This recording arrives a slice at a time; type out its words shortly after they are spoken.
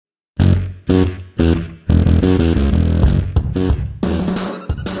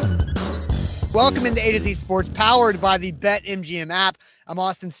Welcome into A to Z Sports, powered by the BetMGM app. I'm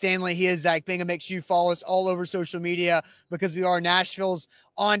Austin Stanley. He is Zach Bingham. Make sure you follow us all over social media because we are Nashville's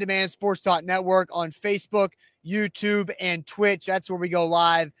on-demand sports talk network on Facebook, YouTube, and Twitch. That's where we go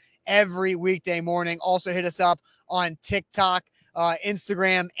live every weekday morning. Also hit us up on TikTok,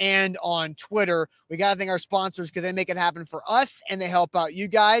 Instagram, and on Twitter. We got to thank our sponsors because they make it happen for us and they help out you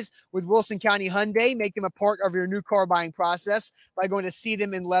guys. With Wilson County Hyundai, make them a part of your new car buying process by going to see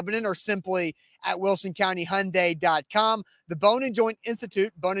them in Lebanon or simply at wilsoncountyhyundai.com. The Bone and Joint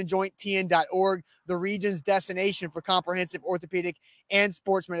Institute, boneandjointtn.org, the region's destination for comprehensive orthopedic and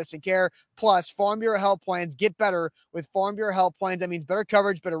sports medicine care. Plus, Farm Bureau Health Plans. Get better with Farm Bureau Health Plans. That means better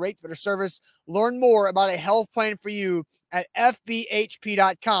coverage, better rates, better service. Learn more about a health plan for you at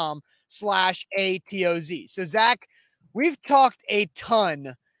fbhp.com/ATOZ. So, Zach, we've talked a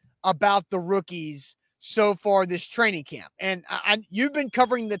ton about the rookies so far this training camp. And you've been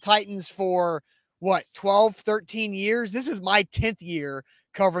covering the Titans for, 12, 13 years? This is my 10th year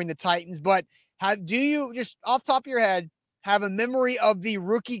covering the Titans. But do you, just off the top of your head, have a memory of the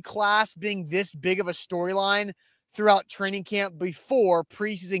rookie class being this big of a storyline throughout training camp before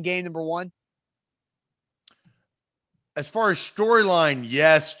preseason game number one? As far as storyline,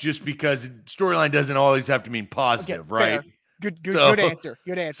 yes, just because storyline doesn't always have to mean positive, okay, right? Good answer.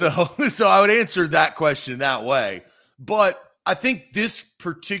 Good answer. So I would answer that question that way. But I think this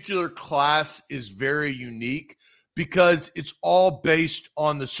particular class is very unique because it's all based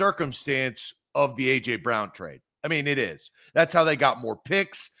on the circumstance of the A.J. Brown trade. I mean, it is. That's how they got more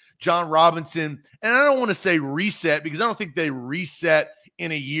picks. John Robinson, and I don't want to say reset because I don't think they reset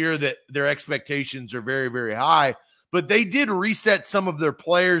in a year that their expectations are very, very high. But they did reset some of their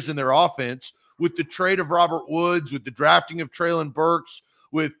players in their offense with the trade of Robert Woods, with the drafting of Treylon Burks,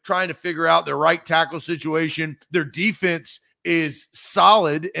 with trying to figure out their right tackle situation. Their defense is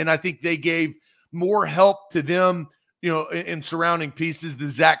solid, and I think they gave more help to them, in surrounding pieces. The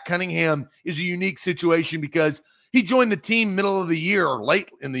Zach Cunningham is a unique situation because he joined the team middle of the year or late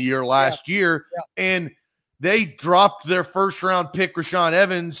in the year last year, and they dropped their first-round pick, Rashaan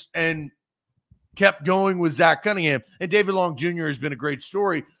Evans, and kept going with Zach Cunningham. And David Long Jr. has been a great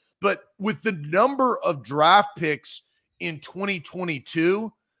story. But with the number of draft picks in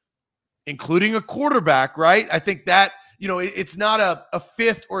 2022, including a quarterback, right? I think that, it's not a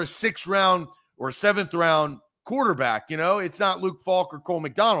fifth or a sixth round or a seventh round quarterback. It's not Luke Falk or Cole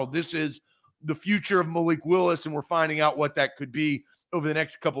McDonald. This is the future of Malik Willis, and we're finding out what that could be over the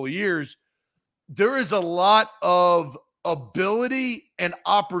next couple of years. There is a lot of ability and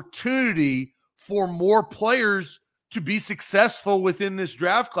opportunity for more players to be successful within this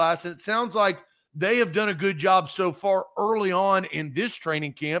draft class. And it sounds like they have done a good job so far early on in this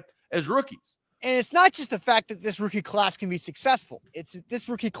training camp as rookies. And it's not just the fact that this rookie class can be successful. It's this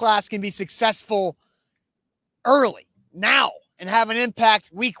rookie class can be successful early, now, and have an impact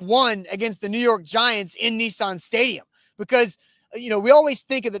week one against the New York Giants in Nissan Stadium. Because, we always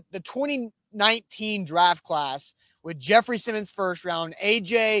think of the 2019 draft class with Jeffrey Simmons first round,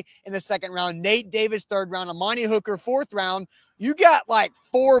 AJ in the second round, Nate Davis third round, Amani Hooker fourth round. You got like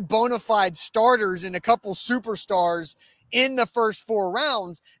four bona fide starters and a couple superstars in the first four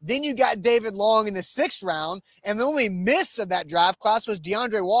rounds. Then you got David Long in the sixth round, and the only miss of that draft class was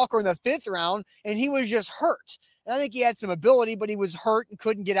DeAndre Walker in the fifth round, and he was just hurt. And I think he had some ability, but he was hurt and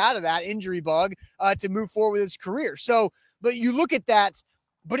couldn't get out of that injury bug to move forward with his career. So, but you look at that,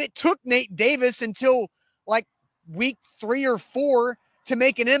 but it took Nate Davis until like week 3 or 4 to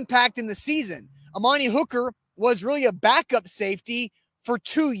make an impact in the season. Amani Hooker was really a backup safety for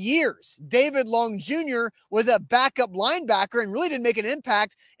 2 years. David Long Jr. was a backup linebacker and really didn't make an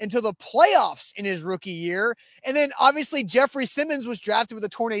impact until the playoffs in his rookie year. And then obviously Jeffrey Simmons was drafted with a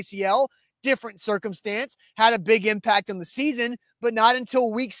torn ACL, different circumstance, had a big impact on the season, but not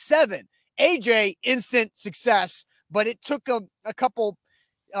until week 7. AJ, instant success, but it took a couple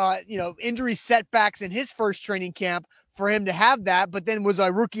injury setbacks in his first training camp for him to have that, but then was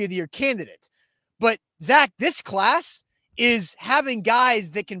a rookie of the year candidate. But Zach, this class is having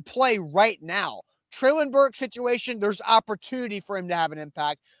guys that can play right now. Treylon Burks situation, there's opportunity for him to have an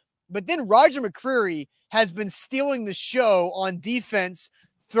impact. But then Roger McCreary has been stealing the show on defense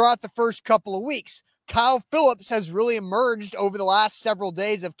throughout the first couple of weeks. Kyle Phillips has really emerged over the last several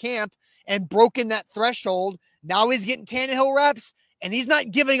days of camp and broken that threshold. Now he's getting Tannehill reps, and he's not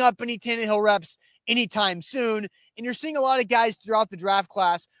giving up any Tannehill reps anytime soon. And you're seeing a lot of guys throughout the draft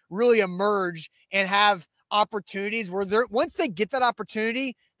class really emerge and have opportunities where once they get that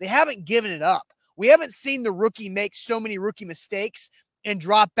opportunity, they haven't given it up. We haven't seen the rookie make so many rookie mistakes and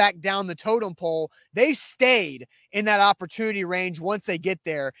drop back down the totem pole. They stayed in that opportunity range once they get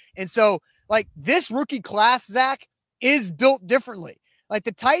there. And so, Like this rookie class, Zach, is built differently. Like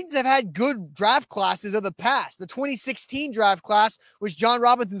the Titans have had good draft classes of the past. The 2016 draft class was John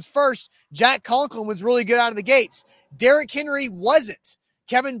Robinson's first. Jack Conklin was really good out of the gates. Derrick Henry wasn't.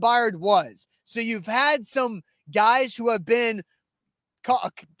 Kevin Byard was. So you've had some guys who have been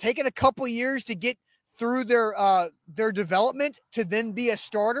taken a couple years to get through their development to then be a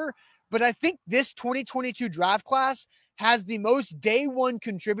starter. But I think this 2022 draft class has the most day one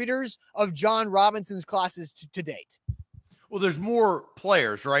contributors of John Robinson's classes to date. Well, there's more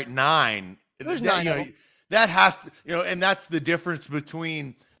players, right? 9. There's 9. That has to, and that's the difference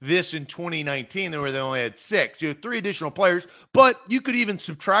between this and 2019, where they only had 6. You have 3 additional players, but you could even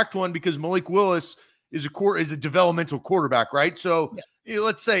subtract one because Malik Willis is a developmental quarterback, right? So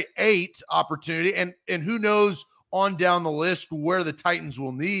let's say 8 opportunity, and who knows on down the list where the Titans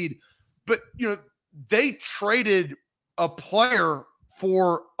will need. But they traded a player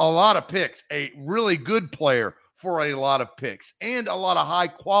for a lot of picks, a really good player for a lot of picks, and a lot of high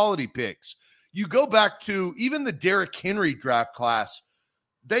quality picks. You go back to even the Derrick Henry draft class,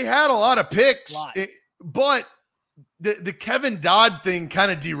 they had a lot of picks, but the Kevin Dodd thing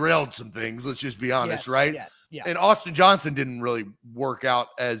kind of derailed some things. Let's just be honest, right? Yeah. And Austin Johnson didn't really work out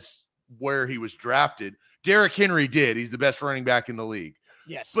as where he was drafted. Derrick Henry did. He's the best running back in the league.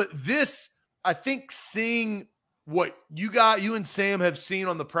 Yes. But this, I think, seeing what you and Sam have seen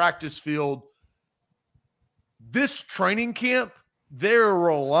on the practice field, this training camp, they're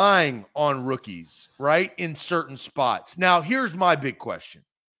relying on rookies, right, in certain spots. Now, here's my big question.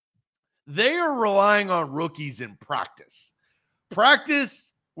 They are relying on rookies in practice.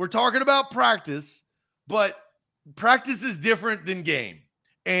 Practice, we're talking about practice, but practice is different than game.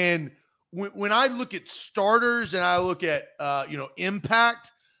 And when I look at starters and I look at,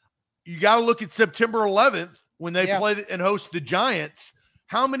 impact, you got to look at September 11th when they play and host the Giants.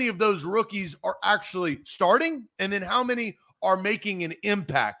 How many of those rookies are actually starting? And then how many are making an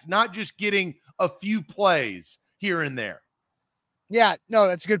impact, not just getting a few plays here and there? Yeah, no,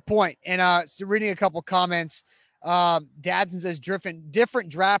 that's a good point. And so reading a couple comments, Dadson says different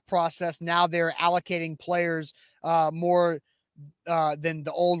draft process. Now they're allocating players more than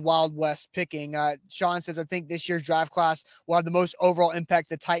the old Wild West picking. Sean says, I think this year's draft class will have the most overall impact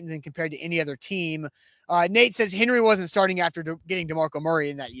the Titans in compared to any other team. Nate says Henry wasn't starting after getting DeMarco Murray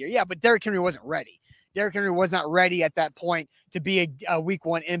in that year. Yeah, but Derrick Henry wasn't ready. Derrick Henry was not ready at that point to be a week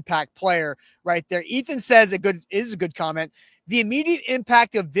 1 impact player right there. Ethan says a good comment. The immediate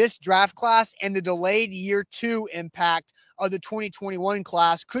impact of this draft class and the delayed year 2 impact of the 2021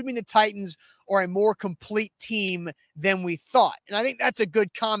 class could mean the Titans are a more complete team than we thought. And I think that's a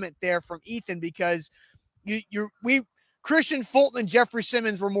good comment there from Ethan, because Christian Fulton and Jeffrey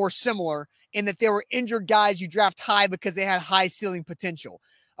Simmons were more similar in that they were injured guys you draft high because they had high ceiling potential.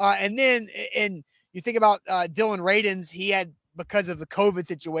 And then you think about Dylan Radins, he had, because of the COVID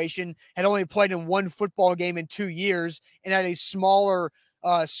situation, had only played in 1 football game in 2 years and at a smaller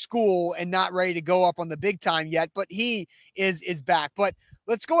school and not ready to go up on the big time yet, but he is back. But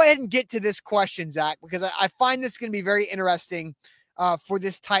let's go ahead and get to this question, Zach, because I find this going to be very interesting for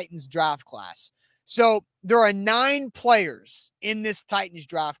this Titans draft class. So there are 9 players in this Titans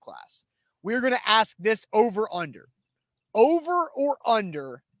draft class. We're going to ask this over or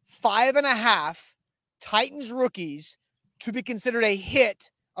under 5.5 Titans rookies to be considered a hit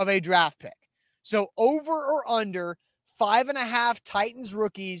of a draft pick. So over or under 5.5 Titans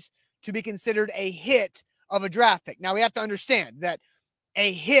rookies to be considered a hit of a draft pick. Now we have to understand that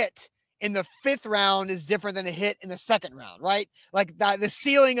a hit in the 5th round is different than a hit in the 2nd round, right? Like the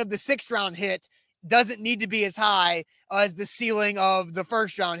ceiling of the 6th round hit doesn't need to be as high as the ceiling of the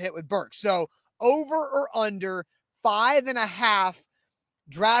 1st round hit with Burke. So over or under 5.5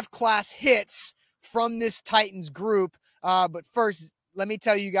 draft class hits from this Titans group. But first, let me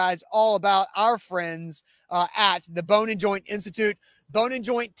tell you guys all about our friends at the Bone and Joint Institute,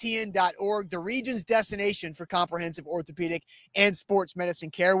 boneandjointtn.org, the region's destination for comprehensive orthopedic and sports medicine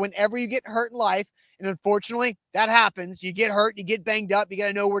care. Whenever you get hurt in life, and unfortunately that happens, you get hurt, you get banged up, you got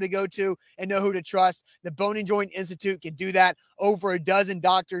to know where to go to and know who to trust. The Bone and Joint Institute can do that. Over a dozen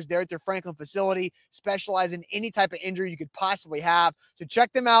doctors there at their Franklin facility specialize in any type of injury you could possibly have. So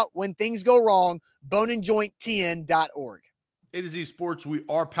check them out when things go wrong, boneandjointtn.org. A to Z Sports, we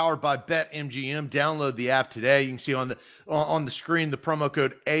are powered by BetMGM. Download the app today. You can see on the screen the promo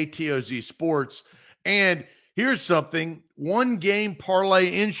code ATOZ Sports. And here's something: 1 game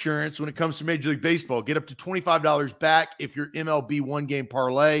parlay insurance when it comes to Major League Baseball. Get up to $25 back if your MLB 1 game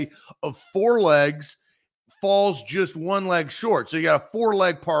parlay of 4 legs falls just 1 leg short. So you got a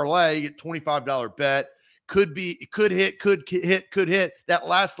 4-leg parlay, you get $25 bet. could hit. That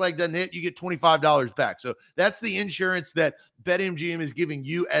last leg doesn't hit, you get $25 back. So that's the insurance that BetMGM is giving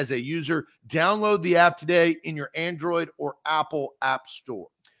you as a user. Download the app today in your Android or Apple App Store.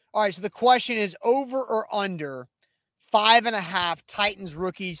 All right, so the question is over or under 5.5 Titans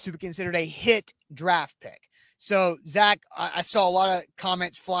rookies to be considered a hit draft pick. So, Zach, I saw a lot of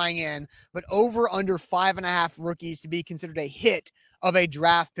comments flying in, but over under 5.5 rookies to be considered a hit of a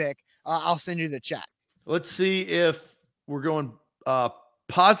draft pick. I'll send you the chat. Let's see if we're going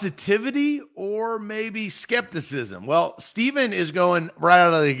positivity or maybe skepticism. Well, Steven is going right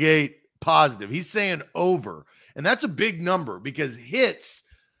out of the gate positive. He's saying over, and that's a big number because hits.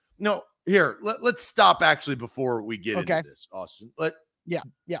 No, here, let's stop actually before we get into this, Austin.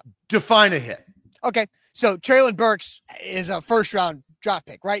 Define a hit. Okay, so Treylon Burks is a first-round draft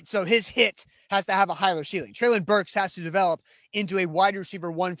pick, right? So his hit has to have a higher ceiling. Treylon Burks has to develop into a wide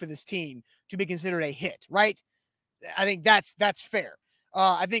receiver 1 for this team to be considered a hit, right? I think that's fair.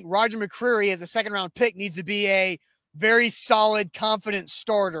 I think Roger McCreary as a second-round pick needs to be a very solid, confident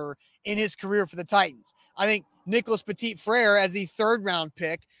starter in his career for the Titans. I think Nicholas Petit-Frere as the third-round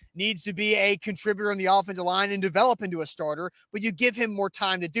pick needs to be a contributor on the offensive line and develop into a starter, but you give him more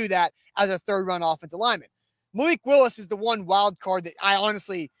time to do that as a third-round offensive lineman. Malik Willis is the one wild card that I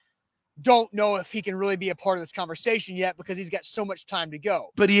honestly don't know if he can really be a part of this conversation yet because he's got so much time to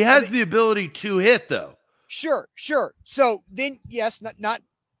go. But he has the ability to hit, though. Sure. So then, yes,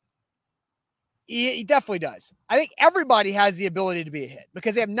 he definitely does. I think everybody has the ability to be a hit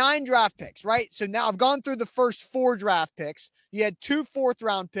because they have 9 draft picks, right? So now I've gone through the first 4 draft picks. You had 2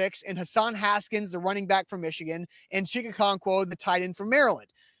 fourth-round picks and Hassan Haskins, the running back from Michigan, and Chika Okonkwo, the tight end from Maryland.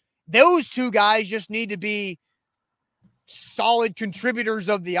 Those 2 guys just need to be solid contributors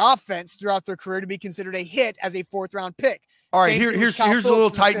of the offense throughout their career to be considered a hit as a 4th-round pick. All right, here's a little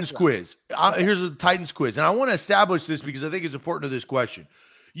Titans quiz. Here's a Titans quiz, and I want to establish this because I think it's important to this question.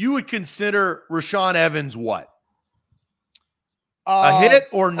 You would consider Rashaan Evans what? A hit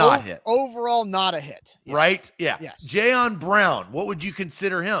or not hit? Overall, not a hit. Yes. Right? Yeah. Yes. Jayon Brown, what would you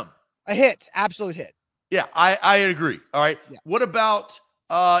consider him? A hit. Absolute hit. Yeah, I agree. All right. Yeah. What about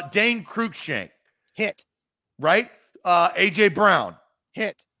Dane Cruikshank? Hit. Right? A.J. Brown.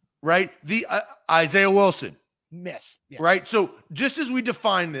 Hit. Right? The Isaiah Wilson. Miss. Yeah. Right? So just as we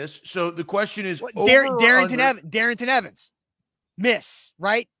define this, so the question is Darrington Evans. Miss,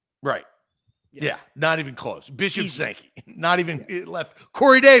 right? Right. Yeah, not even close. Bishop Sankey, not even left.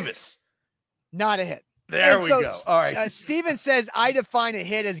 Corey Davis. Not a hit. There we go. All right. Steven says, I define a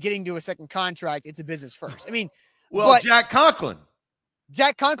hit as getting to a second contract. It's a business first. I mean, well, Jack Conklin.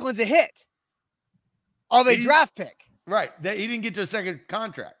 Jack Conklin's a hit of a draft pick. Right. He didn't get to a second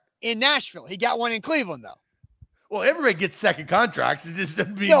contract. In Nashville. He got one in Cleveland, though. Well, everybody gets second contracts. It just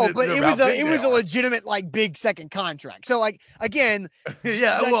doesn't mean but it was a legitimate big second contract. So again,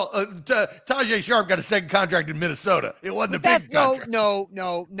 Tajay Sharp got a second contract in Minnesota. It wasn't a big contract.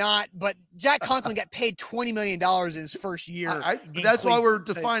 No, not. But Jack Conklin got paid $20 million in his first year. That's why we're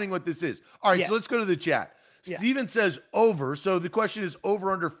defining what this is. All right, so let's go to the chat. Steven says over. So the question is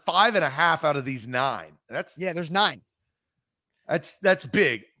over under 5.5 out of these 9. There's 9. That's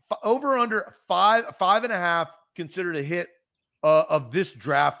big. Over under 5.5. Considered a hit of this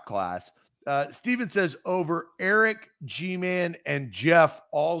draft class. Steven says over. Eric, G-Man, and Jeff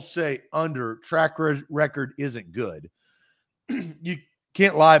all say under. Track record isn't good. You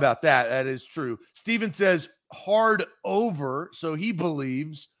can't lie about that. That is true. Steven says hard over, so he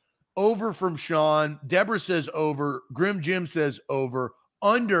believes. Over from Sean. Deborah says over. Grim Jim says over.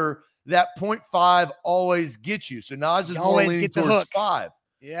 Under, that 0.5 always gets you. So Nas is more leaning towards 5.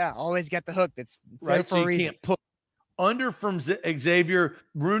 Yeah, always get the hook. That's right. So you can't put under from Xavier.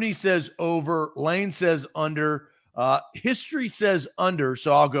 Rooney says over. Lane says under. History says under.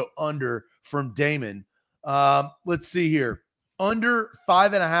 So I'll go under from Damon. Let's see here. Under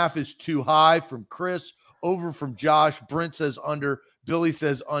 5.5 is too high from Chris. Over from Josh. Brent says under. Billy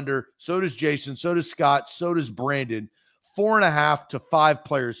says under. So does Jason. So does Scott. So does Brandon. 4.5 to 5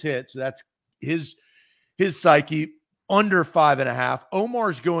 players hit. So that's his psyche. Under 5.5.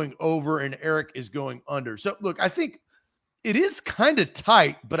 Omar's going over and Eric is going under. So look, I think it is kind of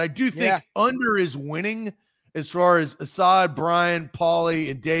tight, but I do think under is winning as far as Assad, Brian,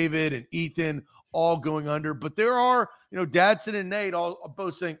 Paulie, and David and Ethan all going under. But there are, Dadson and Nate all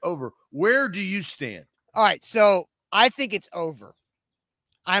both saying over. Where do you stand? All right. So I think it's over.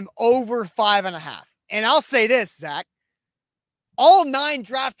 I'm over 5.5. And I'll say this, Zach. All 9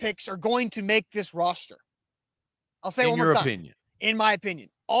 draft picks are going to make this roster. I'll say it one more time. In my opinion,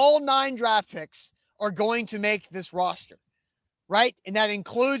 all 9 draft picks are going to make this roster, right? And that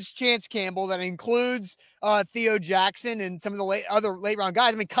includes Chance Campbell, that includes Theo Jackson and some of the other late round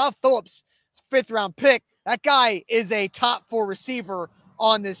guys. I mean, Kyle Phillips, 5th round pick. That guy is a top 4 receiver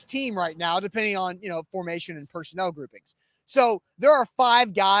on this team right now, depending on, formation and personnel groupings. So there are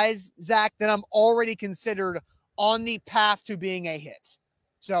 5 guys, Zach, that I'm already considered on the path to being a hit.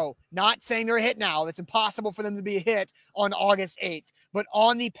 So not saying they're a hit now. It's impossible for them to be a hit on August 8th, but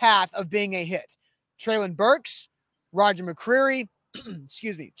on the path of being a hit. Treylon Burks, Roger McCreary,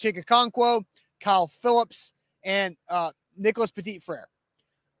 Chig Okonkwo, Kyle Phillips, and Nicholas Petit-Frere.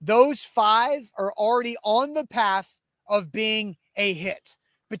 Those 5 are already on the path of being a hit.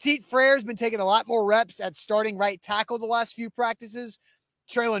 Petit-Frere has been taking a lot more reps at starting right tackle the last few practices.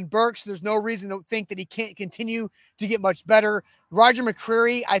 Treylon Burks, there's no reason to think that he can't continue to get much better. Roger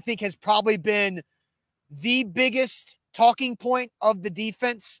McCreary, I think, has probably been the biggest talking point of the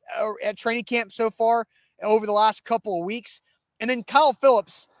defense at training camp so far over the last couple of weeks. And then Kyle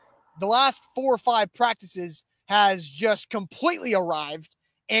Phillips, the last 4 or 5 practices, has just completely arrived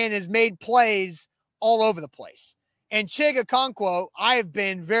and has made plays all over the place. And Chig Okonkwo, I have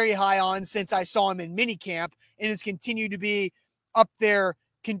been very high on since I saw him in minicamp, and has continued to be up there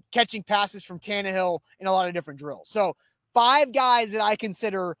catching passes from Tannehill in a lot of different drills. So 5 guys that I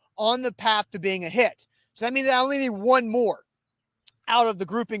consider on the path to being a hit. So that means I only need 1 more out of the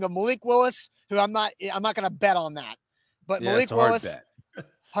grouping of Malik Willis, who I'm not going to bet on that. But Yeah, Malik Willis,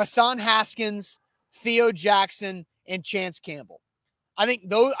 Hassan Haskins, Theo Jackson, and Chance Campbell. I think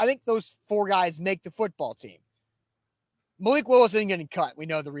those 4 guys make the football team. Malik Willis isn't getting cut. We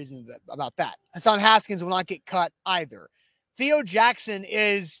know the reason about that. Hassan Haskins will not get cut either. Theo Jackson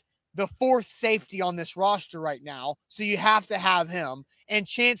is the 4th safety on this roster right now, so you have to have him. And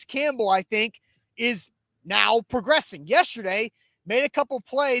Chance Campbell, I think, is now progressing. Yesterday, made a couple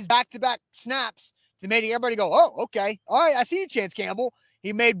plays, back-to-back snaps, to make everybody go, oh, okay. All right, I see you, Chance Campbell.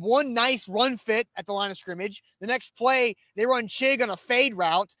 He made one nice run fit at the line of scrimmage. The next play, they run Chig on a fade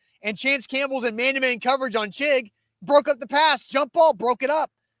route, and Chance Campbell's in man-to-man coverage on Chig, broke up the pass, jump ball, broke it up.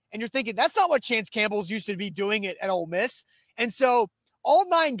 And you're thinking, that's not what Chance Campbell's used to be doing at Ole Miss. And so all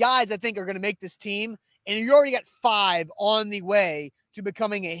 9 guys, I think, are going to make this team. And you already got 5 on the way to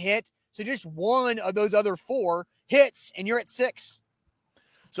becoming a hit. So just 1 of those other 4 hits, and you're at 6.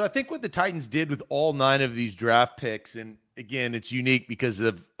 So I think what the Titans did with all 9 of these draft picks, and again, it's unique because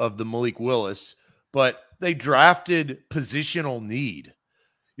of the Malik Willis, but they drafted positional need.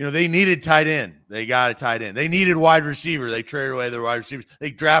 They needed tight end. They got a tight end. They needed wide receiver. They traded away their wide receivers.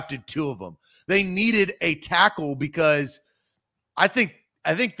 They drafted 2 of them. They needed a tackle because I think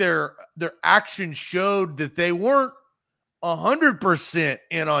their action showed that they weren't 100%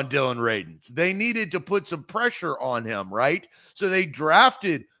 in on Dylan Radins. They needed to put some pressure on him, right? So they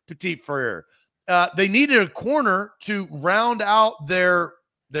drafted Petit-Frere. They needed a corner to round out their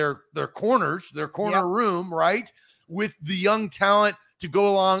corners, their corner room, right? With the young talent to go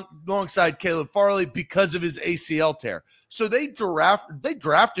alongside Caleb Farley because of his ACL tear. So they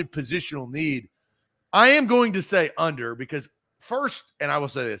drafted positional need. I am going to say under because first, and I will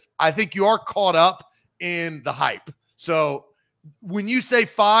say this, I think you are caught up in the hype. So when you say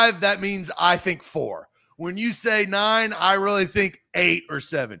 5, that means I think 4. When you say 9, I really think 8 or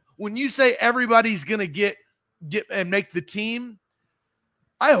 7. When you say everybody's going to get and make the team,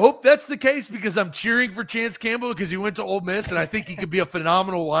 I hope that's the case because I'm cheering for Chance Campbell because he went to Ole Miss, and I think he could be a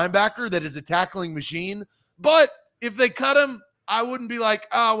phenomenal linebacker that is a tackling machine. But if they cut him, I wouldn't be like,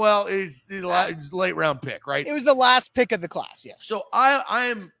 oh, well, he's a late round pick, right? It was the last pick of the class, yes. So I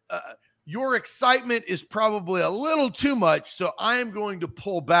am your excitement is probably a little too much, so I am going to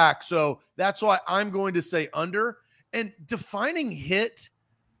pull back. So that's why I'm going to say under. And defining hit,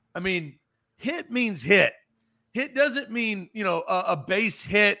 I mean, hit means hit. Hit doesn't mean, a base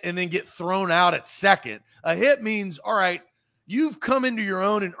hit and then get thrown out at second. A hit means, all right, you've come into your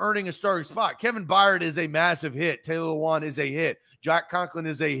own and earning a starting spot. Kevin Byard is a massive hit. Taylor Lewan is a hit. Jack Conklin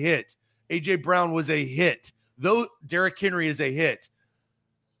is a hit. A.J. Brown was a hit. Though Derrick Henry is a hit.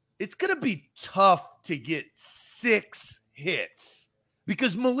 It's going to be tough to get 6 hits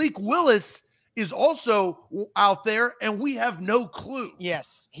because Malik Willis is also out there and we have no clue.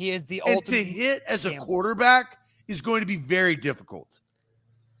 Yes, he is the ultimate. ultimate. And to hit as a quarterback is going to be very difficult,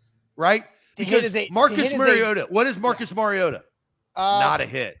 right? Because Marcus Mariota, what is Marcus Mariota? Not a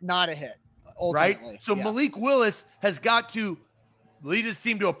hit. Not a hit, ultimately. Right? So Malik Willis has got to lead his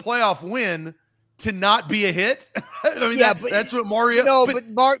team to a playoff win to not be a hit. I mean, that's what Mariota. No,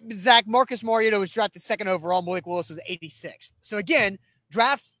 but Zach, Marcus Mariota was drafted 2nd overall. Malik Willis was 86th. So again,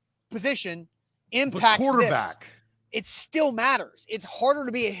 draft position impacts quarterback. This. It still matters. It's harder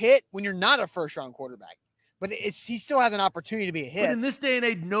to be a hit when you're not a 1st-round quarterback. but he still has an opportunity to be a hit. But in this day and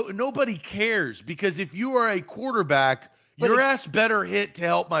age, nobody cares, because if you are a quarterback, your ass better hit to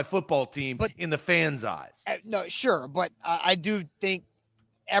help my football team in the fans' eyes. No, sure, but I do think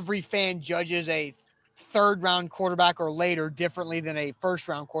every fan judges a third-round quarterback or later differently than a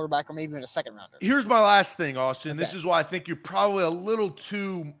first-round quarterback or maybe even a second-rounder. Here's my last thing, Austin. Okay. This is why I think you're probably a little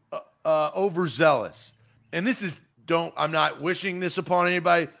too overzealous. And this is, I'm not wishing this upon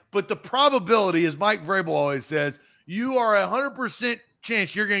anybody, but the probability, as Mike Vrabel always says, you are 100%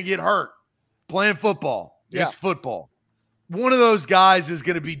 chance you're going to get hurt playing football. Yeah. It's football. One of those guys is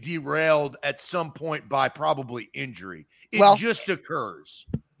going to be derailed at some point by probably injury. It just occurs.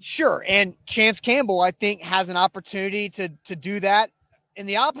 Sure. And Chance Campbell, I think, has an opportunity to do that in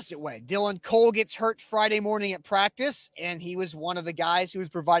the opposite way. Dylan Cole gets hurt Friday morning at practice, and he was one of the guys who was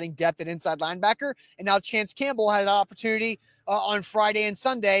providing depth at inside linebacker. And now Chance Campbell had an opportunity on Friday and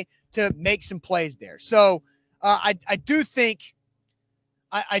Sunday to make some plays there. So I do think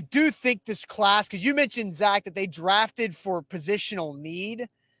this class, because you mentioned, Zach, that they drafted for positional need,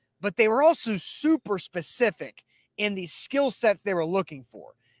 but they were also super specific in the skill sets they were looking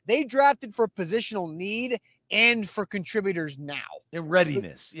for. They drafted for positional need and for contributors now. And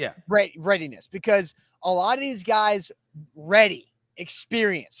readiness, yeah. Readiness, because a lot of these guys ready,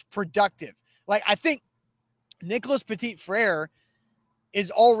 experienced, productive. Like, I think Nicholas Petit-Frere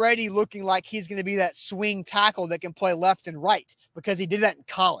is already looking like he's going to be that swing tackle that can play left and right, because he did that in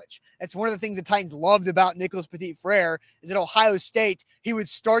college. That's one of the things the Titans loved about Nicholas Petit-Frere, is at Ohio State, he would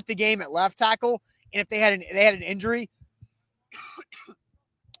start the game at left tackle, and if they had an injury,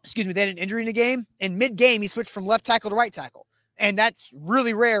 they had an injury in the game, and mid-game he switched from left tackle to right tackle. And that's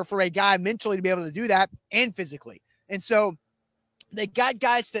really rare for a guy mentally to be able to do that, and physically. And so they got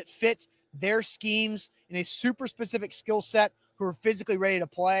guys that fit their schemes in a super specific skill set who are physically ready to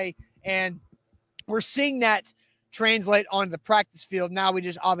play. And we're seeing that translate onto the practice field. Now we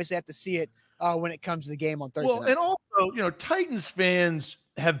just obviously have to see it when it comes to the game on Thursday night. And also, Titans fans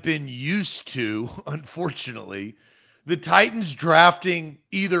have been used to, unfortunately, the Titans drafting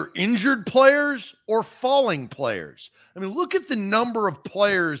either injured players or falling players. I mean, look at the number of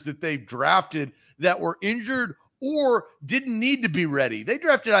players that they've drafted that were injured or didn't need to be ready. They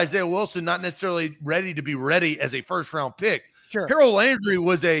drafted Isaiah Wilson, not necessarily ready to be ready as a first-round pick. Sure. Harold Landry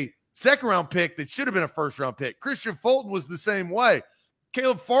was a second-round pick that should have been a first-round pick. Christian Fulton was the same way.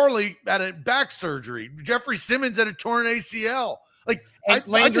 Caleb Farley had a back surgery. Jeffrey Simmons had a torn ACL. Like,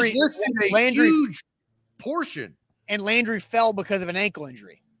 Landry, I just listed a huge portion. And Landry fell because of an ankle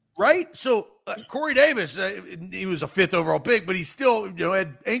injury. Right? So Corey Davis, he was a 5th overall pick, but he still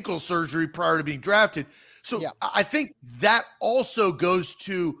had ankle surgery prior to being drafted. So I think that also goes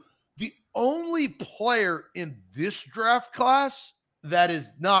to the only player in this draft class that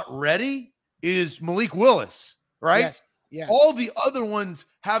is not ready is Malik Willis, right? Yes. All the other ones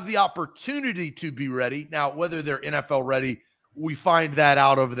have the opportunity to be ready. Now, whether they're NFL ready, we find that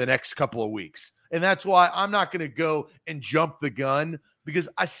out over the next couple of weeks. And that's why I'm not going to go and jump the gun, because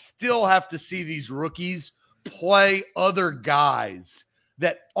I still have to see these rookies play other guys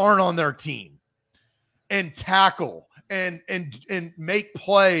that aren't on their team and tackle and make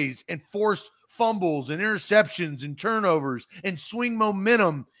plays and force fumbles and interceptions and turnovers and swing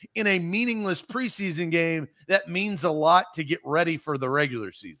momentum in a meaningless preseason game that means a lot to get ready for the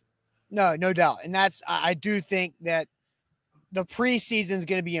regular season. No doubt. And I do think that the preseason is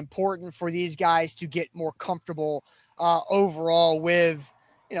going to be important for these guys to get more comfortable overall with,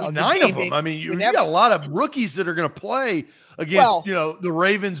 9 of them. I mean, you got a lot of rookies that are going to play against, the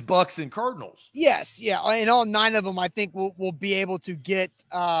Ravens, Bucks, and Cardinals. Yes. Yeah. And all 9 of them, I think will be able to get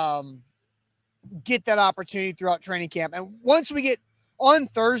that opportunity throughout training camp. And once we get on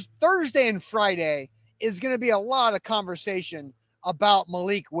Thursday and Friday is going to be a lot of conversation about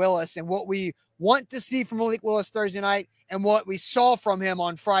Malik Willis and what we want to see from Malik Willis Thursday night and what we saw from him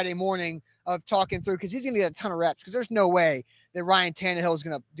on Friday morning of talking through, because he's going to get a ton of reps, because there's no way that Ryan Tannehill is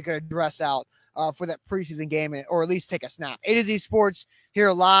going to dress out for that preseason game, or at least take a snap. A to Z Sports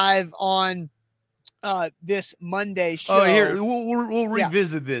here live on this Monday show. Oh, here, we'll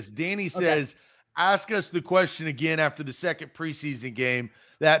revisit this. Danny says, ask us the question again after the second preseason game,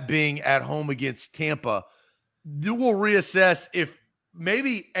 that being at home against Tampa. We'll reassess if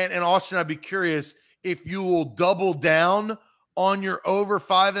maybe, and Austin, I'd be curious if you will double down on your over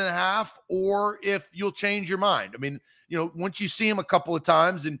 5.5, or if you'll change your mind. I mean, once you see him a couple of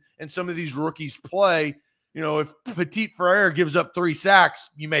times and some of these rookies play, if Petit-Frere gives up 3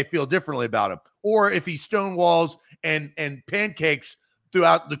 sacks, you may feel differently about him. Or if he stonewalls and pancakes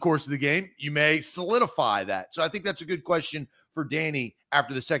throughout the course of the game, you may solidify that. So I think that's a good question for Danny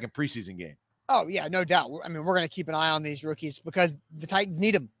after the second preseason game. Oh, yeah, no doubt. I mean, we're going to keep an eye on these rookies because the Titans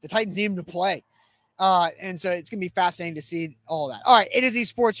need them. The Titans need them to play. And so it's going to be fascinating to see all that. All right, it is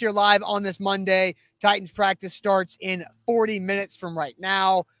eSports here live on this Monday. Titans practice starts in 40 minutes from right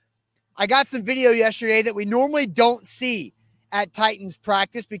now. I got some video yesterday that we normally don't see at Titans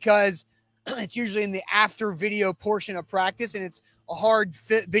practice because it's usually in the after video portion of practice, and it's a hard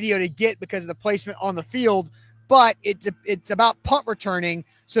fit video to get because of the placement on the field. But it's about punt returning.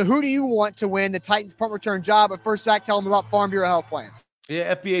 So who do you want to win the Titans punt return job? But first, Zach, tell them about Farm Bureau Health Plans.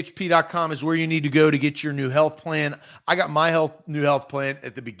 Yeah, FBHP.com is where you need to go to get your new health plan. I got my new health plan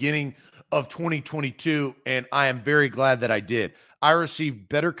at the beginning of 2022, and I am very glad that I did. I received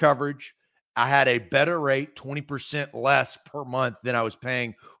better coverage. I had a better rate, 20% less per month than I was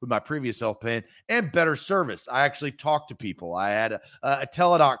paying with my previous health plan, and better service. I actually talked to people. I had a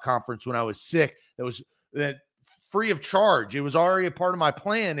Teladoc conference when I was sick that free of charge. It was already a part of my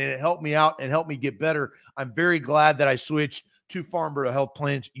plan, and it helped me out and helped me get better. I'm very glad that I switched to Farm Bureau Health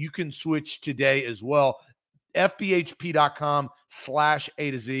Plans. You can switch today as well.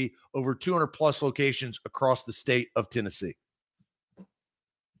 FBHP.com/A to Z, over 200 plus locations across the state of Tennessee.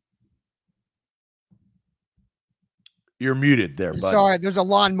 You're muted there, bud. Sorry, there's a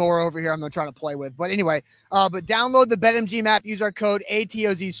lawnmower over here I'm going to try to play with. But anyway, but download the BetMGM app. Use our code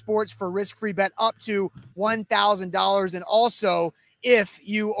ATOZ Sports for risk-free bet up to $1,000. And also, if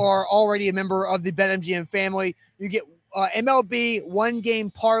you are already a member of the BetMGM family, you get MLB one-game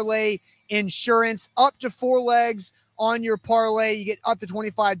parlay insurance up to 4 legs on your parlay. You get up to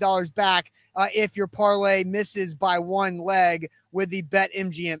 $25 back if your parlay misses by 1 leg with the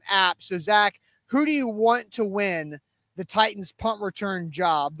BetMGM app. So, Zach, who do you want to win the Titans punt return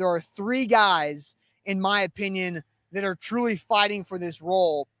job? There are 3 guys, in my opinion, that are truly fighting for this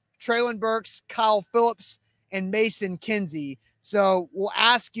role: Treylon Burks, Kyle Phillips, and Mason Kinsey. So we'll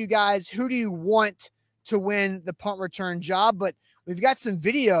ask you guys, who do you want to win the punt return job? But we've got some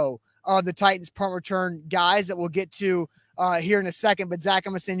video of the Titans punt return guys that we'll get to here in a second. But Zach,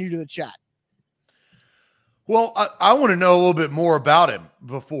 I'm going to send you to the chat. Well, I want to know a little bit more about him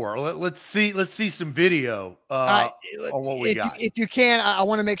before. Let's see some video on what we got. If you can, I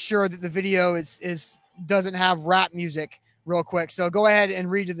want to make sure that the video doesn't have rap music real quick. So go ahead and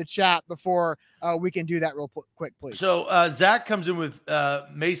read to the chat before we can do that real quick, please. So Zach comes in with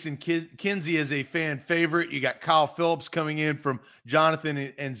Mason Kinsey as a fan favorite. You got Kyle Phillips coming in from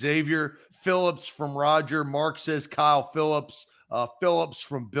Jonathan and Xavier. Phillips from Roger. Mark says Kyle Phillips. Phillips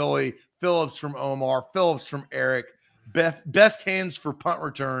from Billy. Phillips from Omar, Phillips from Eric, best hands for punt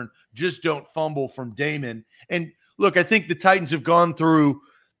return, just don't fumble from Damon. And look, I think the Titans have gone through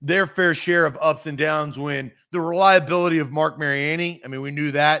their fair share of ups and downs when the reliability of Mark Mariani, I mean, we knew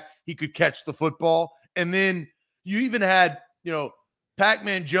that he could catch the football. And then you even had,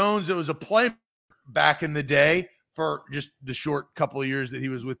 Pac-Man Jones that was a play back in the day for just the short couple of years that he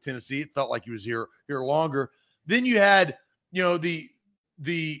was with Tennessee. It felt like he was here longer. Then you had,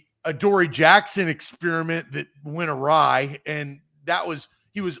 the Adoree Jackson experiment that went awry, and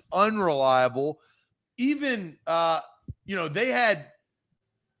he was unreliable. Even they're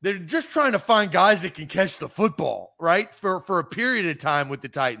just trying to find guys that can catch the football, right? For a period of time with the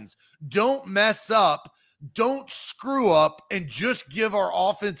Titans. Don't mess up, don't screw up, and just give our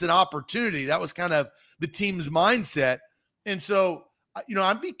offense an opportunity. That was kind of the team's mindset. And so,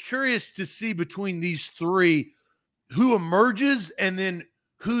 I'd be curious to see between these 3 who emerges and then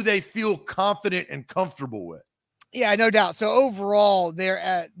who they feel confident and comfortable with. Yeah, no doubt. So overall,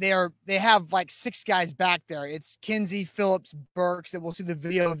 they have like 6 guys back there. It's Kinsey, Phillips, Burks, and we'll see the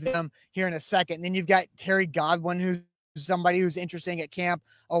video of them here in a second. And then you've got Terry Godwin, who's somebody who's interesting at camp,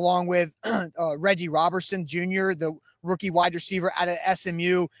 along with Reggie Robertson Jr., the rookie wide receiver out of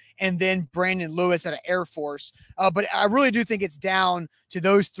SMU, and then Brandon Lewis out of Air Force. But I really do think it's down to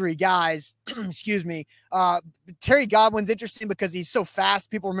those 3 guys. Excuse me. Terry Godwin's interesting because he's so fast.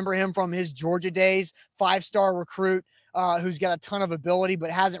 People remember him from his Georgia days, 5-star recruit who's got a ton of ability,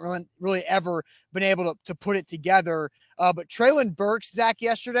 but hasn't really ever been able to put it together. But Treylon Burks, Zach,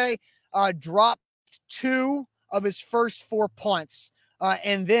 yesterday dropped 2 of his first 4 punts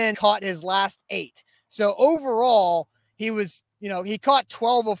and then caught his last 8. So overall, he was, he caught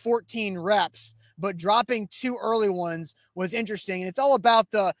 12 of 14 reps, but dropping 2 early ones was interesting. And it's all about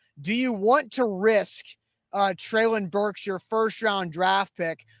do you want to risk Treylon Burks, your first-round draft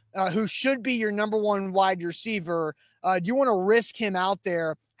pick, who should be your number 1 wide receiver? Do you want to risk him out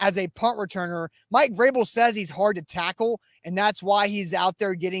there as a punt returner. Mike Vrabel says he's hard to tackle, and that's why he's out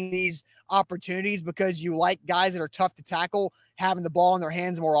there getting these opportunities, because you like guys that are tough to tackle having the ball in their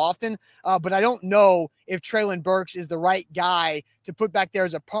hands more often. But I don't know if Treylon Burks is the right guy to put back there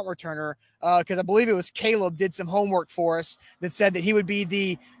as a punt returner, because I believe it was Caleb did some homework for us that said that he would be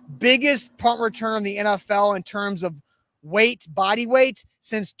the biggest punt returner in the NFL in terms of body weight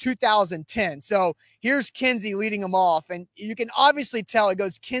since 2010. So here's Kinsey leading them off, and you can obviously tell it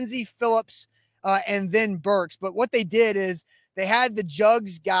goes Kinsey, Phillips, and then Burks. But what they did is they had the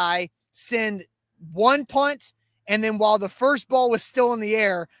Jugs guy send one punt, and then while the first ball was still in the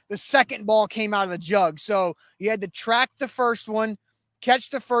air, the second ball came out of the jug. So you had to track the first one,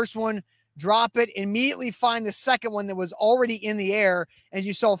 catch the first one, drop it, immediately find the second one that was already in the air, and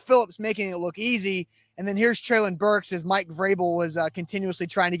you saw Phillips making it look easy. And then here's Treylon Burks, as Mike Vrabel was continuously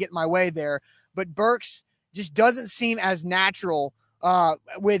trying to get in my way there. But Burks just doesn't seem as natural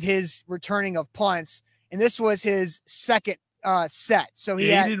with his returning of punts. And this was his second set. So he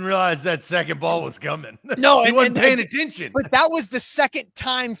didn't realize that second ball was coming. No, he wasn't paying attention. But that was the second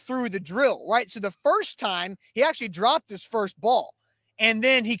time through the drill, right? So the first time he actually dropped his first ball, and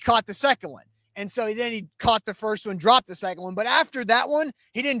then he caught the second one. And so then he caught the first one, dropped the second one. But after that one,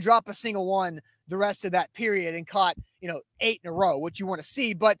 he didn't drop a single one the rest of that period, and caught, 8 in a row, which you want to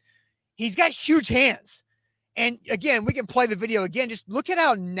see. But he's got huge hands. And again, we can play the video again. Just look at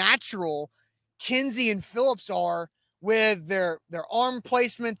how natural Kinsey and Phillips are with their arm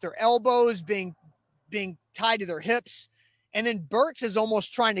placement, their elbows being tied to their hips. And then Burks is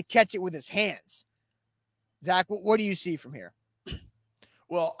almost trying to catch it with his hands. Zach, what do you see from here?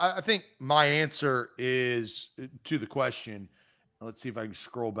 Well, I think my answer is to the question. Let's see if I can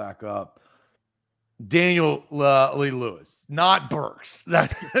scroll back up. Daniel Lee Lewis, not Burks.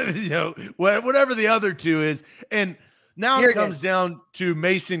 That, whatever the other two is. And now it comes down to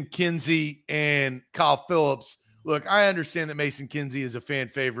Mason Kinsey and Kyle Phillips. Look, I understand that Mason Kinsey is a fan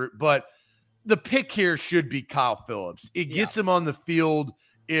favorite, but the pick here should be Kyle Phillips. It gets him on the field.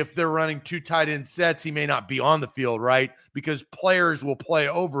 If they're running 2 tight end sets, he may not be on the field, right? Because players will play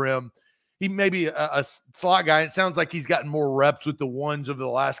over him. He may be a slot guy. It sounds like he's gotten more reps with the ones over the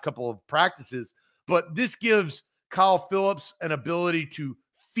last couple of practices. But this gives Kyle Phillips an ability to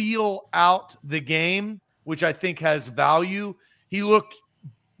feel out the game, which I think has value. He looked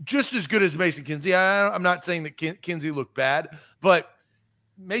just as good as Mason Kinsey. I'm not saying that Kinsey looked bad, but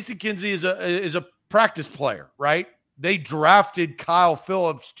Mason Kinsey is a practice player, right? They drafted Kyle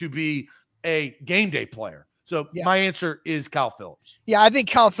Phillips to be a game day player. So my answer is Kyle Phillips. Yeah, I think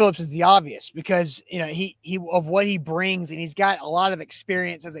Kyle Phillips is the obvious, because he of what he brings, and he's got a lot of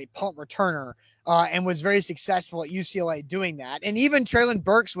experience as a punt returner, and was very successful at UCLA doing that. And even Treylon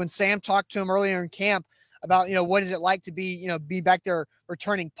Burks, when Sam talked to him earlier in camp about what is it like to be back there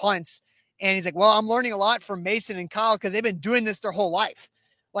returning punts, and he's like, well, I'm learning a lot from Mason and Kyle because they've been doing this their whole life.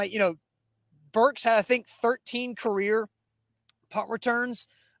 Burks had, I think, 13 career punt returns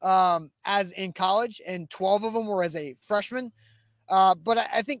as in college, and 12 of them were as a freshman. But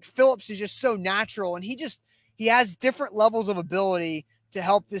I think Phillips is just so natural, and he has different levels of ability to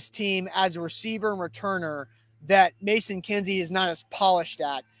help this team as a receiver and returner that Mason Kinsey is not as polished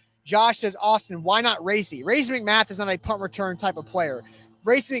at. Josh says, Austin, why not Racey? Racey McMath is not a punt return type of player.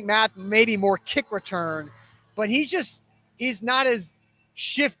 Racey McMath may be more kick return, but he's not as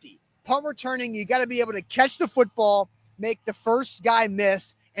shifty. Punt returning, you got to be able to catch the football, make the first guy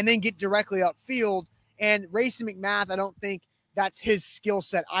miss, and then get directly upfield. And Racey McMath, I don't think that's his skill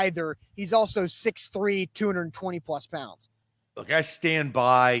set either. He's also 6'3", 220 plus pounds. Look, I stand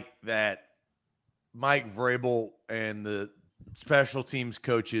by that. Mike Vrabel and the special teams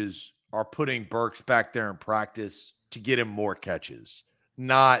coaches are putting Burks back there in practice to get him more catches,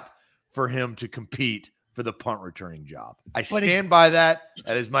 not for him to compete for the punt returning job. I stand by that.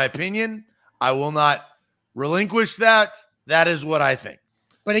 That is my opinion. I will not relinquish that. That is what I think.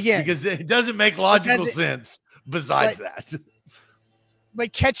 But again, because it doesn't make logical sense besides that.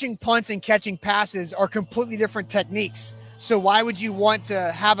 But catching punts and catching passes are completely different techniques. So why would you want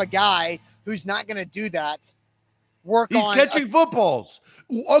to have a guy who's not going to do that He's catching footballs.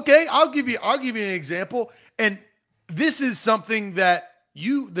 Okay, I'll give you an example. And this is something that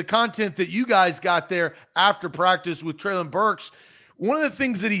the content that you guys got there after practice with Treylon Burks, one of the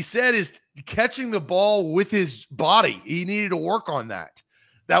things that he said is catching the ball with his body. He needed to work on that.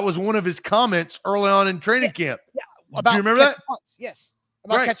 That was one of his comments early on in training camp. Yeah. Do you remember that? Punts. Yes.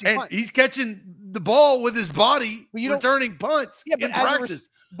 About catching punts. He's catching the ball with his body, returning punts in practice.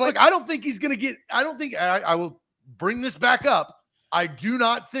 Look, I don't think he's going to get – I will bring this back up. I do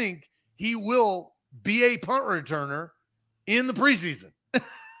not think he will be a punt returner in the preseason.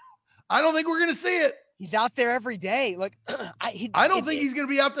 I don't think we're going to see it. He's out there every day. Like I don't think he's going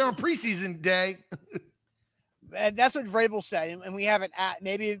to be out there on preseason day. And that's what Vrabel said, and we haven't.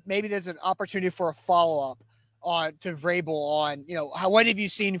 Maybe there's an opportunity for a follow up on to Vrabel on what have you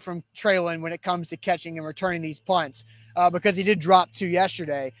seen from Treylon when it comes to catching and returning these punts, because he did drop 2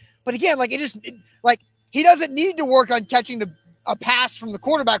 yesterday. But again, he doesn't need to work on catching a pass from the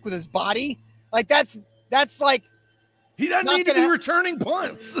quarterback with his body. Like that's like he doesn't need to be returning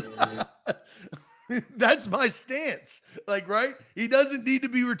punts. That's my stance. Right? He doesn't need to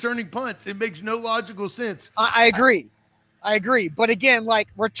be returning punts. It makes no logical sense. I agree. But again,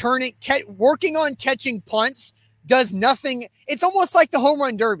 working on catching punts does nothing. It's almost like the home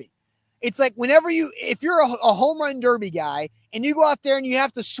run derby. It's like if you're a home run derby guy and you go out there and you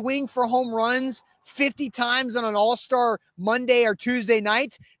have to swing for home runs 50 times on an all-star Monday or Tuesday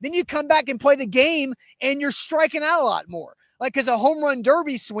night, then you come back and play the game and you're striking out a lot more. Because a home run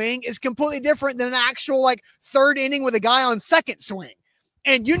derby swing is completely different than an actual third inning with a guy on second swing.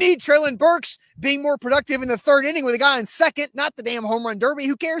 And you need Treylon Burks being more productive in the third inning with a guy on second, not the damn home run derby.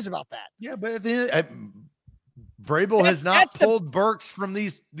 Who cares about that? Yeah, but at the end, Vrabel has not pulled Burks from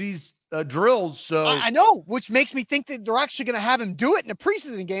these drills. So I know, which makes me think that they're actually going to have him do it in a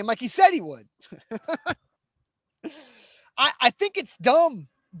preseason game like he said he would. I think it's dumb,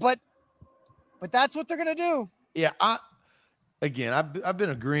 but that's what they're going to do. Yeah, I've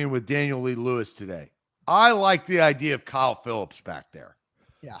been agreeing with Daniel Lee Lewis today. I like the idea of Kyle Phillips back there.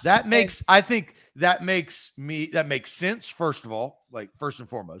 Yeah. I think that makes sense. First of all, first and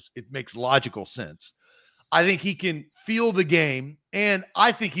foremost, it makes logical sense. I think he can feel the game, and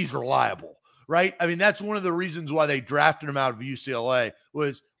I think he's reliable, right? I mean, that's one of the reasons why they drafted him out of UCLA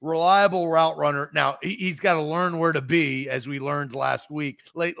was reliable route runner. Now he's got to learn where to be, as we learned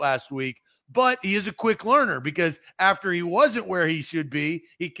late last week. But he is a quick learner because after he wasn't where he should be,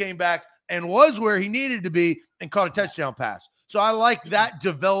 he came back and was where he needed to be and caught a touchdown pass. So I like that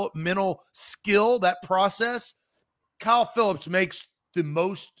developmental skill, that process. Kyle Phillips makes the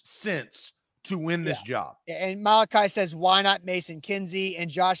most sense to win this job. And Malachi says, why not Mason Kinsey? And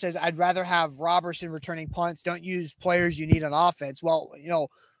Josh says, I'd rather have Robertson returning punts. Don't use players you need on offense. Well,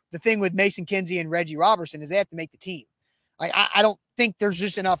 the thing with Mason Kinsey and Reggie Robertson is they have to make the team. I don't think there's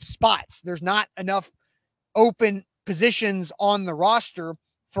just enough spots. There's not enough open positions on the roster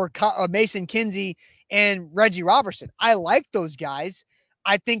for Mason Kinsey and Reggie Robertson. I like those guys.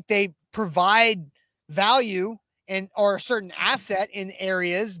 I think they provide value or a certain asset in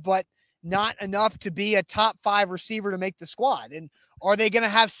areas, but not enough to be a top 5 receiver to make the squad. And are they going to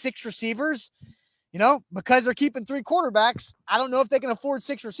have 6 receivers? Because they're keeping 3 quarterbacks, I don't know if they can afford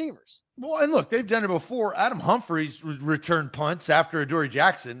 6 receivers. Well, and look, they've done it before. Adam Humphries returned punts after Adoree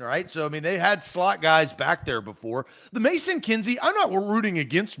Jackson, right? So, I mean, they had slot guys back there before. The Mason Kinsey, I'm not rooting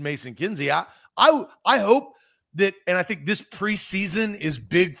against Mason Kinsey. I hope that, and I think this preseason is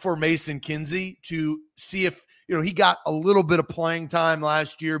big for Mason Kinsey to see if, he got a little bit of playing time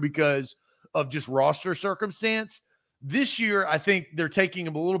last year because of just roster circumstance. This year, I think they're taking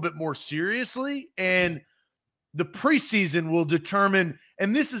him a little bit more seriously, and the preseason will determine,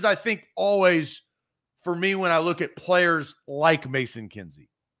 and this is, I think, always for me when I look at players like Mason Kinsey,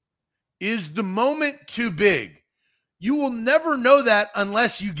 is the moment too big? You will never know that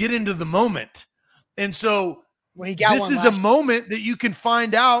unless you get into the moment. And so this is a moment that you can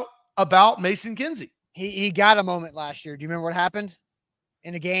find out about Mason Kinsey. He got a moment last year. Do you remember what happened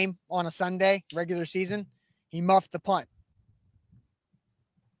in a game on a Sunday, regular season? He muffed the punt.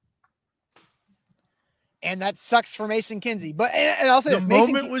 And that sucks for Mason Kinsey. But and I'll say the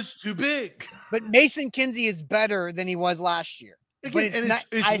moment was too big. But Mason Kinsey is better than he was last year. Again,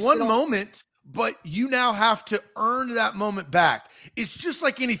 it's one moment, but you now have to earn that moment back. It's just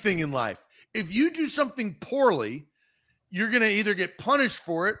like anything in life. If you do something poorly, you're going to either get punished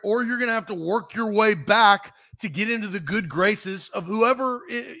for it or you're going to have to work your way back to get into the good graces of whoever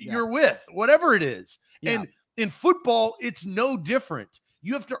you're with, whatever it is. Yeah. And in football, it's no different.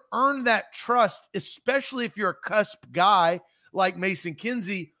 You have to earn that trust, especially if you're a cusp guy like Mason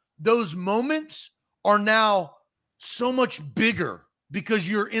Kinsey. Those moments are now so much bigger because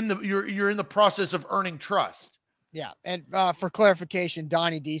you're in the process of earning trust. Yeah, and for clarification,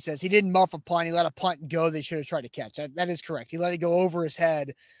 Donnie D says he didn't muff a punt. He let a punt go. They should have tried to catch. That is correct. He let it go over his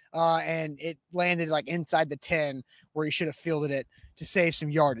head, and it landed inside the 10 where he should have fielded it to save some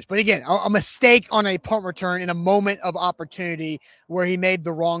yardage. But again, a mistake on a punt return in a moment of opportunity where he made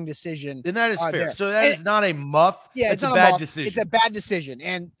the wrong decision. And that is fair. There. So that is not a muff. Yeah, it's not a bad decision. It's a bad decision.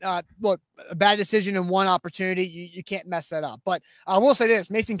 And look, a bad decision in one opportunity, you can't mess that up. But I will say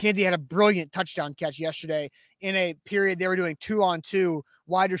this, Mason Kinsey had a brilliant touchdown catch yesterday in a period they were doing 2-on-2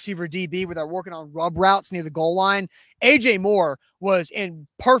 wide receiver DB where they're working on rub routes near the goal line. AJ Moore was in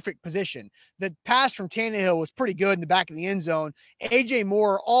perfect position. The pass from Tannehill was pretty good in the back of the end zone. AJ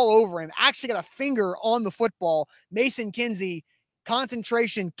Moore all over him, actually got a finger on the football. Mason Kinsey,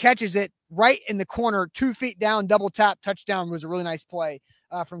 concentration, catches it right in the corner, 2 feet down, double tap, touchdown. Was a really nice play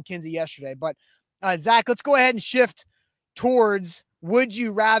from Kinsey yesterday. But Zach, let's go ahead and shift towards Would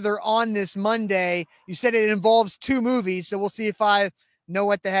You Rather on this Monday. You said it involves 2 movies, so we'll see if I know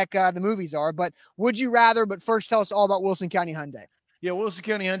what the heck the movies are. But Would You Rather, but first tell us all about Wilson County Hyundai. Yeah, Wilson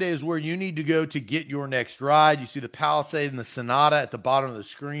County Hyundai is where you need to go to get your next ride. You see the Palisade and the Sonata at the bottom of the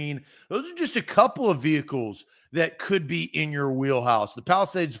screen. Those are just a couple of vehicles that could be in your wheelhouse. The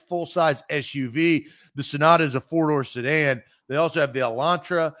Palisade's a full-size SUV. The Sonata is a 4-door sedan. They also have the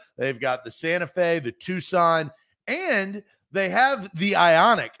Elantra. They've got the Santa Fe, the Tucson, and they have the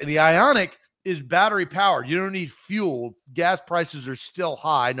Ioniq. And the Ioniq is battery powered. You don't need fuel. Gas prices are still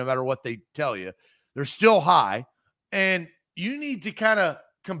high, no matter what they tell you. They're still high. And you need to kind of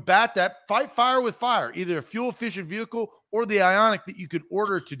combat that, fight fire with fire, either a fuel efficient vehicle or the Ioniq that you could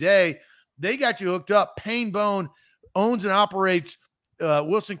order today. They got you hooked up. Pain Bone owns and operates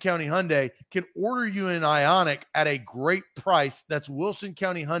Wilson County Hyundai, can order you an Ioniq at a great price. That's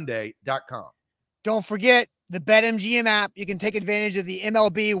wilsoncountyhyundai.com. Don't forget the BetMGM app. You can take advantage of the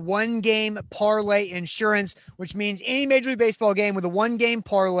MLB one-game parlay insurance, which means any Major League Baseball game with a one-game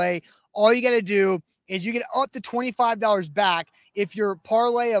parlay, all you got to do is you get up to $25 back if your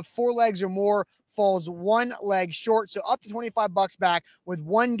parlay of 4 legs or more falls 1 leg short. So up to $25 back with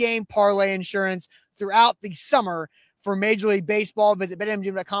one-game parlay insurance throughout the summer for Major League Baseball. Visit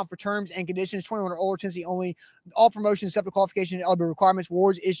BetMGM.com for terms and conditions. 21 or older, Tennessee only. All promotions, subject to qualification and eligibility requirements.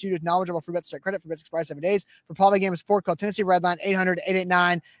 Rewards issued with knowledgeable free bets to start credit for bets expired 7 days. For parlay game support, call Tennessee Redline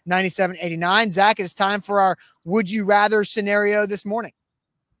 800-889-9789. Zach, it's time for our Would You Rather scenario this morning.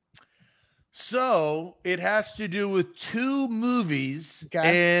 So it has to do with 2 movies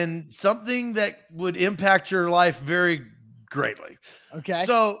and something that would impact your life very greatly. Okay.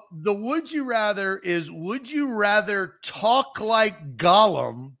 So the Would You Rather is, would you rather talk like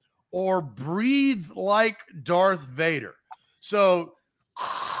Gollum or breathe like Darth Vader? So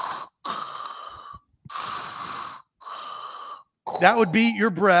that would be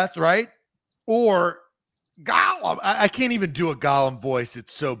your breath, right? Or Gollum. I can't even do a Gollum voice.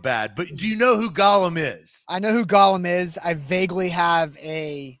 It's so bad. But do you know who Gollum is? I know who Gollum is. I vaguely have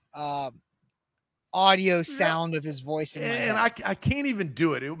a audio sound of his voice in my head. And I can't even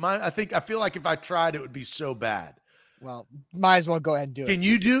do it. I feel like if I tried, it would be so bad. Well, might as well go ahead and do it.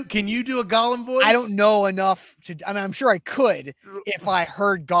 Can you do a Gollum voice? I don't know enough to. I mean, I'm sure I could if I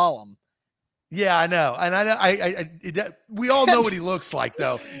heard Gollum. Yeah, I know, and we all know what he looks like,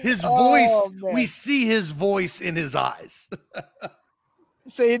 though. His voice, we see his voice in his eyes.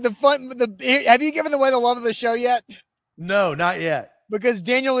 So have you given away the love of the show yet? No, not yet. Because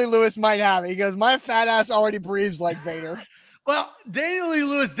Daniel Lee Lewis might have it. He goes, my fat ass already breathes like Vader. Well, Daniel Lee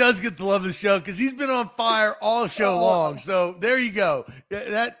Lewis does get the love of the show because he's been on fire all show long. So there you go.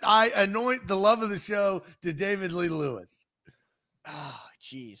 I anoint the love of the show to David Lee Lewis. Oh,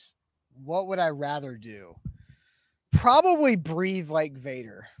 geez. What would I rather do? Probably breathe like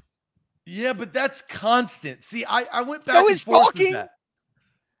Vader. Yeah, but that's constant. See, I went back and forth with that.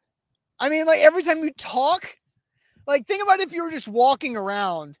 I mean, like every time you talk, like think about if you were just walking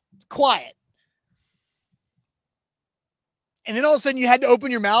around quiet. And then all of a sudden you had to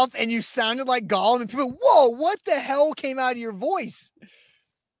open your mouth and you sounded like Gollum and people, whoa, what the hell came out of your voice?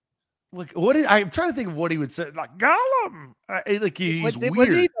 Look, I'm trying to think of what he would say. Like Gollum. Like he's weird. Was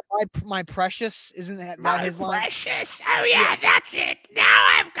he my precious? Isn't that his line? Precious. Oh yeah, that's it. Now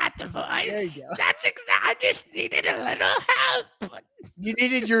I've got the voice. There you go. That's exactly. I just needed a little help. You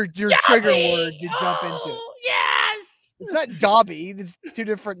needed your trigger word to jump into. Yes. It's not Dobby. It's 2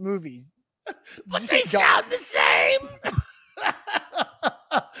 different movies. But they sound the same.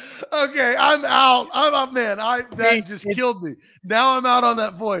 Okay, I'm out. I'm up, man. That just killed me. Now I'm out on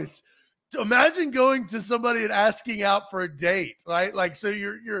that voice. Imagine going to somebody and asking out for a date, right? Like, so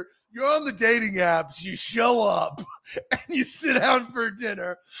you're on the dating apps, you show up and you sit down for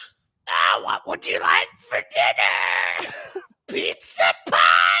dinner. What would you like for dinner? Pizza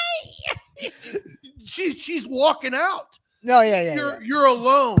pie. She's walking out. No, yeah. You're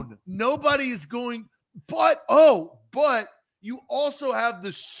alone. Nobody's going, but you also have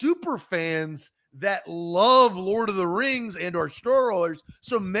the super fans that love Lord of the Rings and or Star Wars.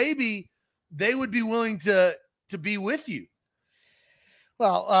 So maybe they would be willing to be with you.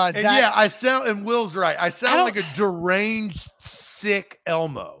 Well, Zach, and yeah, and Will's right. I sound like a deranged, sick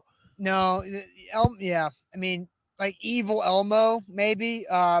Elmo. No, yeah. I mean, like Evil Elmo, maybe.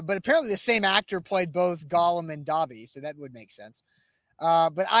 But apparently the same actor played both Gollum and Dobby, so that would make sense.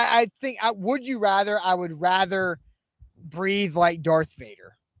 But I think would you rather? I would rather breathe like Darth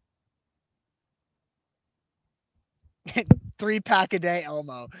Vader. 3-pack a day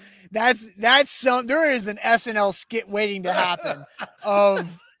Elmo. That's some. There is an SNL skit waiting to happen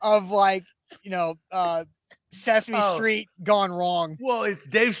of like, Sesame Street gone wrong. Well, it's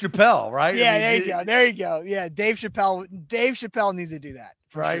Dave Chappelle, right? Yeah, there you go. Yeah, Dave Chappelle needs to do that,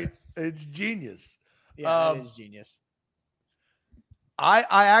 right? Sure. It's genius. Yeah, that is genius.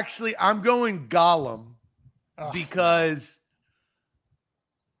 I'm going Gollum because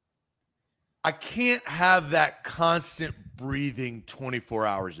I can't have that constant breathing 24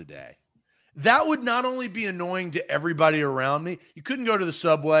 hours a day. That would not only be annoying to everybody around me. You couldn't go to the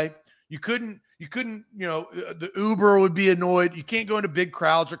subway. You couldn't, the Uber would be annoyed. You can't go into big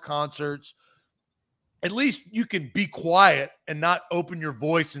crowds or concerts. At least you can be quiet and not open your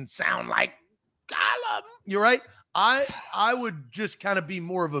voice and sound like Gollum. You're right. I would just kind of be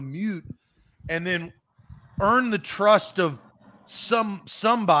more of a mute and then earn the trust of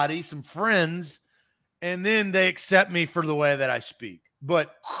somebody, some friends, and then they accept me for the way that I speak.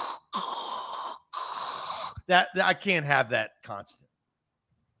 But that I can't have that constant.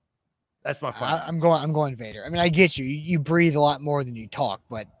 That's my final. I'm going Vader. I mean, I get you. You breathe a lot more than you talk,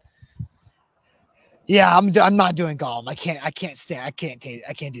 but yeah, I'm not doing Gollum. I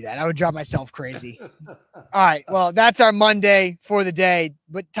can't do that. I would drive myself crazy. All right. Well, that's our Monday for the day,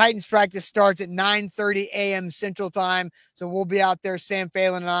 but Titans practice starts at 9:30 a.m. Central Time. So we'll be out there, Sam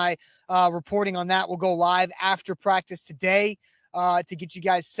Phelan and I, reporting on that. We'll go live after practice today to get you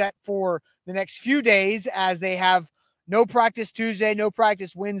guys set for the next few days, as they have no practice Tuesday, no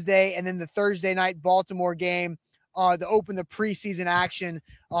practice Wednesday, and then the Thursday night Baltimore game to open the preseason action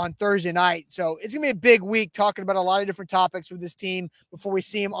on Thursday night. So it's going to be a big week talking about a lot of different topics with this team before we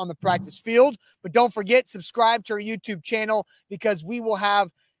see them on the practice field. But don't forget, subscribe to our YouTube channel, because we will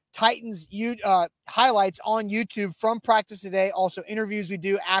have Titans highlights on YouTube from practice today. Also interviews we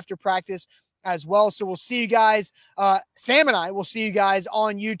do after practice as well. So we'll see you guys. Sam and I will see you guys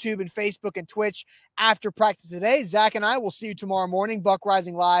on YouTube and Facebook and Twitch after practice today. Zach and I will see you tomorrow morning. Buck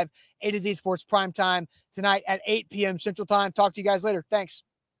Rising Live, A to Z Sports Primetime tonight at 8 p.m. Central Time. Talk to you guys later. Thanks.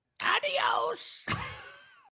 Adios.